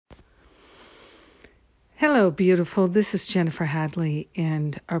Hello, beautiful. This is Jennifer Hadley,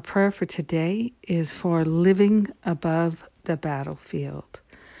 and our prayer for today is for living above the battlefield.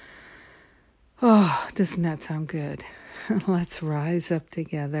 Oh, doesn't that sound good? Let's rise up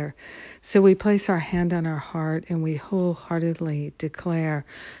together. So we place our hand on our heart and we wholeheartedly declare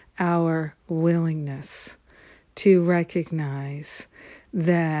our willingness to recognize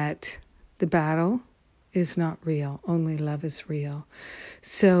that the battle is not real. Only love is real.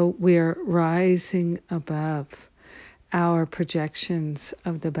 So we're rising above our projections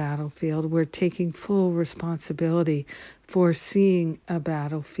of the battlefield. We're taking full responsibility for seeing a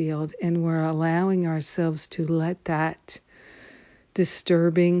battlefield, and we're allowing ourselves to let that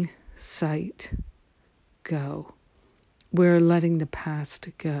disturbing sight go. We're letting the past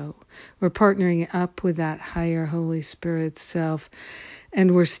go. We're partnering up with that higher Holy Spirit self,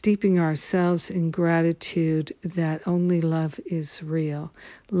 and we're steeping ourselves in gratitude that only love is real.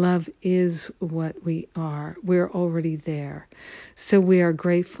 Love is what we are. We're already there. So we are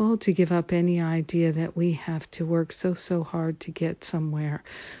grateful to give up any idea that we have to work so hard to get somewhere.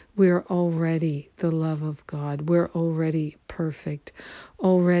 We're already the love of God. We're already perfect,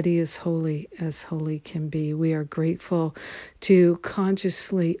 already as holy can be. We are grateful to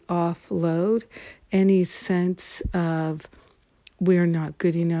consciously offload any sense of we're not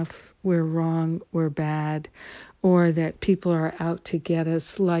good enough, we're wrong, we're bad, or that people are out to get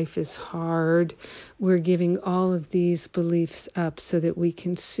us, life is hard. We're giving all of these beliefs up so that we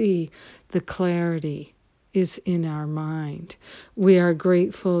can see the clarity is in our mind. We are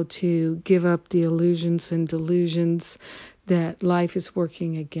grateful to give up the illusions and delusions that life is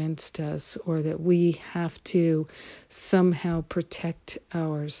working against us or that we have to somehow protect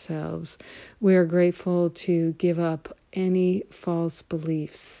ourselves. We are grateful to give up any false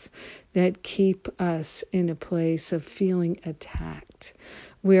beliefs that keep us in a place of feeling attacked.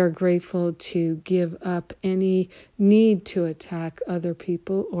 We are grateful to give up any need to attack other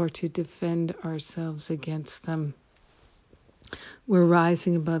people or to defend ourselves against them. We're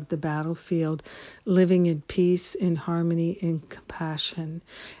rising above the battlefield, living in peace, in harmony, in compassion.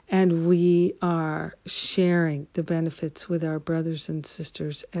 And we are sharing the benefits with our brothers and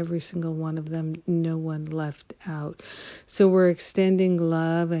sisters, every single one of them, no one left out. So we're extending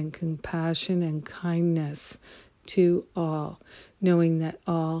love and compassion and kindness to all, knowing that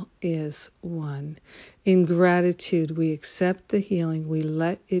all is one. In gratitude, we accept the healing, we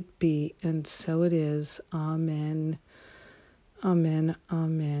let it be, and so it is. Amen. Amen.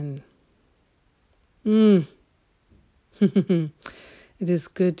 Amen. It is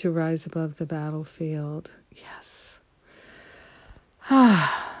good to rise above the battlefield. Yes.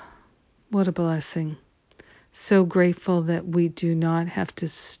 What a blessing. So grateful that we do not have to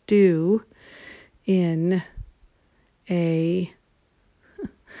stew in a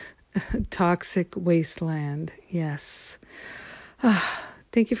toxic wasteland. Yes.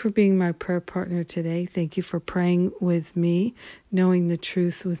 Thank you for being my prayer partner today. Thank you for praying with me, knowing the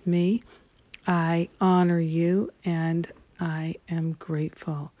truth with me. I honor you and I am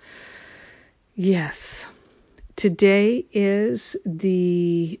grateful. Yes. Today is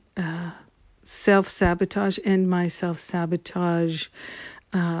the self-sabotage and my self-sabotage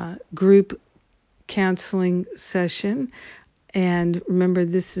group counseling session. And remember,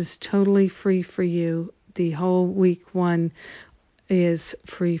 this is totally free for you. The whole week one is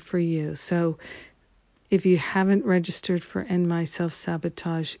free for you. So if you haven't registered for End My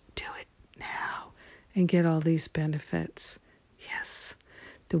Self-Sabotage, do it now and get all these benefits. Yes,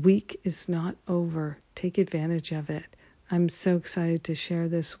 the week is not over. Take advantage of it. I'm so excited to share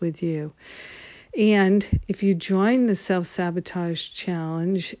this with you. And if you join the Self-Sabotage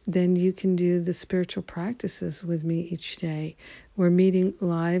Challenge, then you can do the spiritual practices with me each day. We're meeting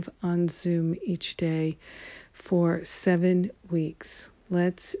live on Zoom each day for 7 weeks.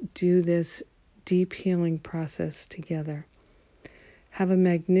 Let's do this deep healing process together. Have a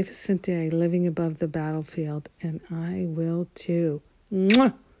magnificent day living above the battlefield, and I will too.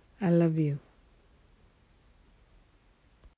 Mwah! I love you.